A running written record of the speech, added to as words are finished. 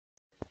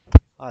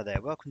Hi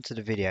there, welcome to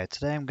the video.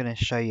 Today I'm going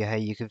to show you how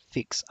you can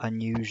fix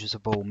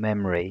unusable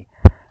memory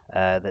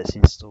that's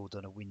installed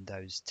on a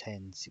Windows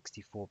 10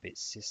 64-bit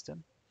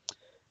system.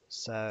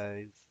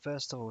 So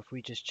first of all, if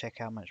we just check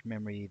how much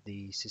memory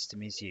the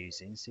system is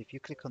using. So if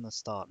you click on the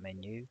Start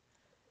menu,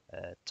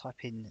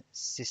 type in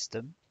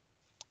System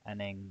and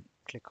then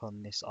click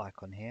on this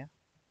icon here.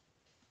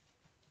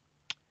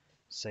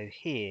 So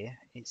here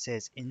it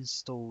says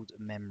installed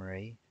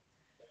memory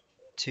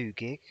 2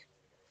 gig.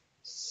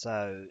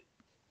 So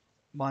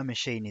my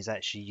machine is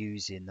actually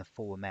using the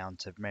full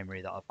amount of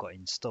memory that I've got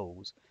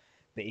installed.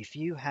 But if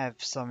you have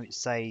some,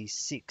 say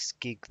 6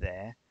 gig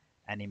there,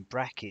 and in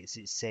brackets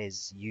it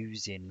says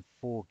using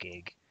 4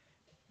 gig,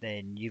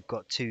 then you've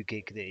got 2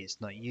 gig that it's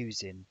not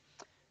using.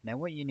 Now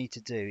what you need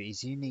to do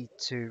is you need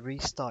to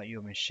restart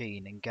your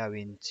machine and go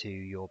into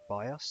your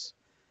BIOS.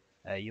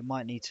 You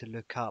might need to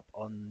look up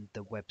on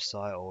the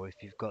website, or if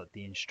you've got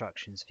the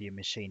instructions for your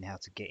machine, how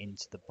to get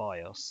into the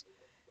BIOS.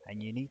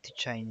 And you need to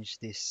change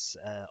this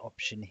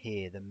option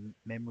here, the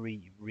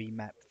memory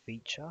remap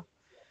feature.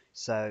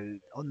 So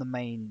on the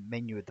main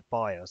menu of the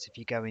BIOS, if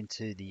you go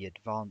into the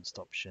advanced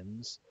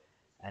options,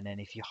 and then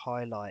if you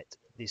highlight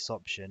this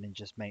option and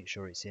just make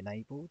sure it's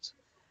enabled,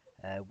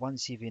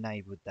 once you've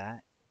enabled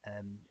that,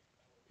 um,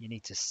 you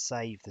need to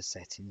save the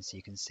settings. So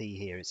you can see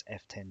here it's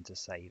F10 to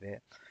save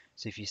it.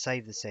 So if you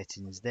save the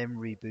settings, then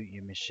reboot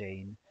your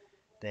machine,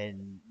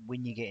 then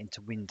when you get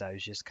into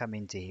Windows, just come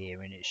into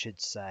here and it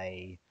should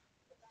say,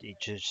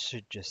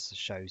 should just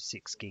show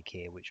 6 gig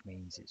here, which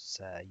means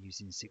it's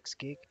using 6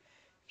 gig.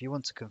 If you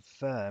want to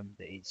confirm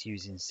that it's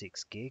using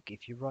 6 gig,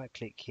 if you right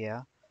click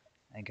here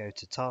and go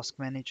to Task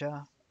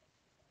Manager,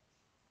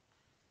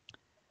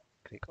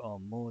 click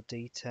on More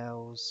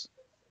Details,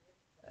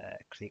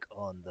 click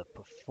on the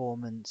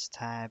Performance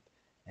tab,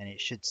 and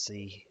it should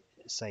say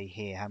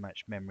here how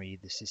much memory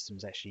the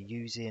system's actually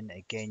using.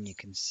 Again, you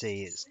can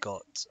see it's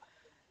got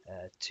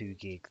 2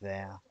 gig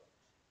there,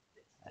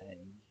 and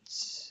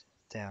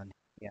down here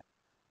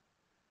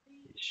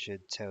it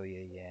should tell you,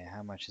 yeah,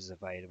 how much is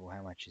available,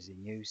 how much is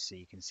in use. So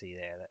you can see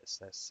there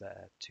that's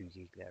 2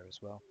 gig there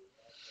as well.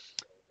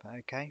 But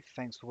okay,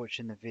 thanks for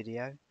watching the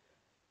video.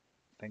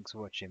 Thanks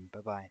for watching. Bye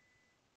bye.